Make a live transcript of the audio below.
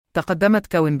تقدمت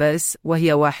كوينباس،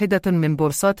 وهي واحدة من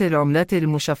بورصات العملات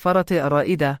المشفرة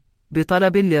الرائدة،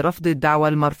 بطلب لرفض الدعوى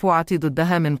المرفوعة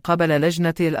ضدها من قبل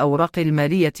لجنة الأوراق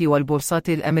المالية والبورصات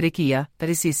الأمريكية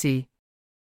 (SEC).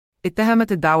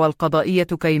 اتهمت الدعوى القضائية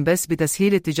كوينباس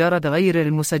بتسهيل التجارة غير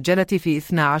المسجلة في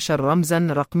 12 رمزاً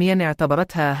رقمياً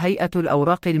اعتبرتها هيئة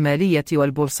الأوراق المالية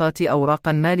والبورصات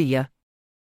أوراقاً مالية.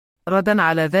 رداً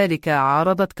على ذلك،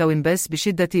 عارضت كوينباس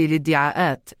بشدة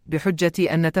الادعاءات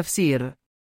بحجة أن تفسير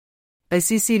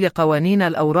SEC لقوانين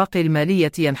الأوراق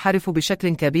المالية ينحرف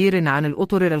بشكل كبير عن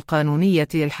الأطر القانونية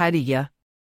الحالية.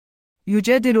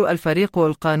 يجادل الفريق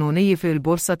القانوني في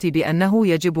البورصة بأنه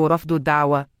يجب رفض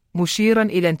الدعوى، مشيراً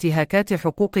إلى انتهاكات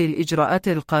حقوق الإجراءات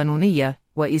القانونية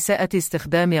وإساءة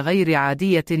استخدام غير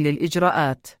عادية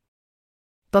للإجراءات.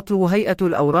 تطلب هيئة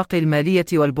الأوراق المالية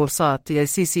والبورصات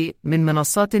 (SEC) من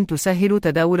منصات تسهل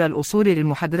تداول الأصول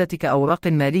المحددة كأوراق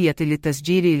مالية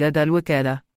للتسجيل لدى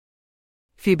الوكالة.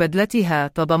 في بدلتها،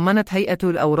 تضمنت هيئة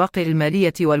الأوراق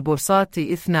المالية والبورصات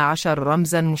 12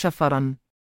 رمزاً مشفراً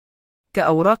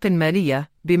كأوراق مالية،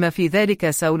 بما في ذلك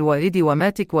سول وريدي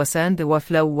وماتيك وساند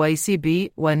وفلو وYCB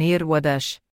ونير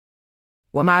وداش.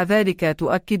 ومع ذلك،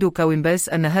 تؤكد كوينباس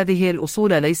أن هذه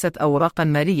الأصول ليست أوراقاً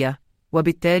مالية،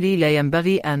 وبالتالي لا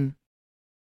ينبغي أن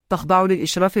تخضع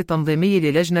للإشراف التنظيمي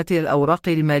للجنة الأوراق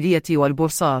المالية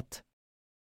والبورصات.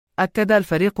 أكد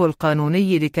الفريق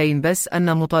القانوني لكوينباس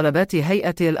أن مطالبات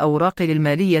هيئة الأوراق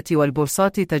المالية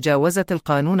والبورصات تجاوزت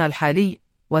القانون الحالي،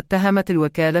 واتهمت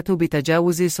الوكالة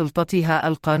بتجاوز سلطتها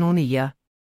القانونية.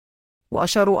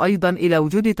 وأشاروا أيضاً إلى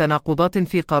وجود تناقضات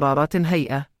في قرارات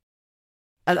هيئة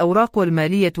الأوراق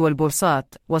المالية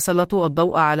والبورصات، وسلطوا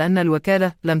الضوء على أن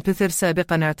الوكالة لم تثر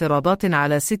سابقاً اعتراضات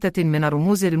على 6 من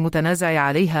الرموز المتنازع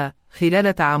عليها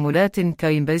خلال تعاملات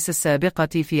كوينباس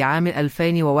السابقة في عام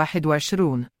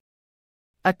 2021.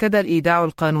 أكد الإيداع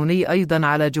القانوني أيضاً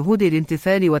على جهود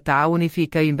الامتثال والتعاون في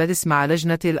كوينباس مع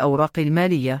لجنة الأوراق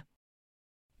المالية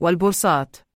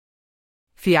والبورصات.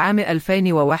 في عام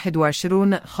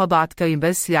 2021 خضعت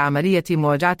كوينباس لعملية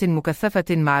مراجعة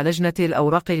مكثفة مع لجنة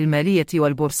الأوراق المالية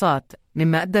والبورصات،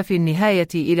 مما أدى في النهاية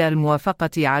إلى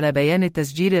الموافقة على بيان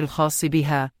التسجيل الخاص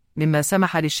بها، مما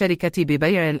سمح للشركة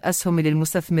ببيع الأسهم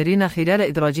للمستثمرين خلال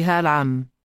إدراجها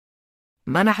العام.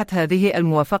 منحت هذه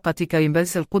الموافقة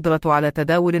كوينباس القدرة على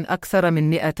تداول أكثر من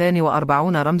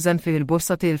 240 رمزاً في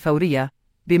البورصة الفورية،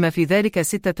 بما في ذلك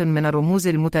 6 من الرموز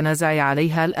المتنازع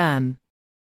عليها الآن.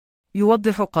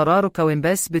 يوضح قرار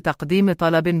كوينباس بتقديم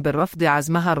طلب بالرفض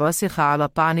عزمها الراسخ على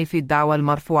الطعن في الدعوى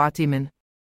المرفوعة من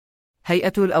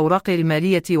هيئة الأوراق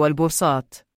المالية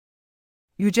والبورصات.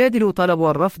 يجادل طلب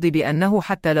الرفض بأنه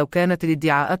حتى لو كانت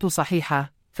الادعاءات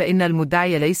صحيحة، فإن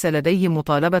المدعي ليس لديه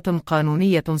مطالبة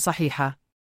قانونية صحيحة.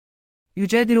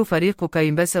 يجادل فريق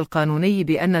كوينباس القانوني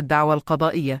بأن الدعوى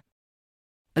القضائية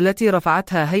التي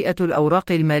رفعتها هيئة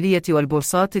الأوراق المالية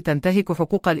والبورصات تنتهك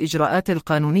حقوق الإجراءات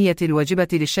القانونية الواجبة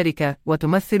للشركة،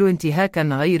 وتمثل انتهاكاً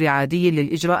غير عادي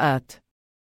للإجراءات.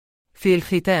 في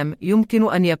الختام،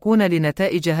 يمكن أن يكون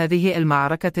لنتائج هذه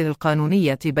المعركة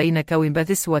القانونية بين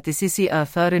كوينباس وSEC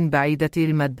آثار بعيدة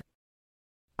المدى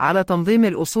على تنظيم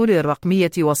الأصول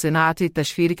الرقمية وصناعة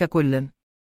التشفير ككل.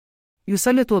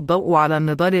 يسلط الضوء على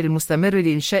النضال المستمر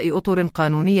لإنشاء أطر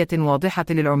قانونية واضحة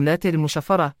للعملات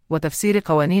المشفرة وتفسير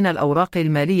قوانين الأوراق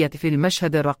المالية في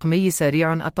المشهد الرقمي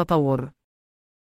سريع التطور.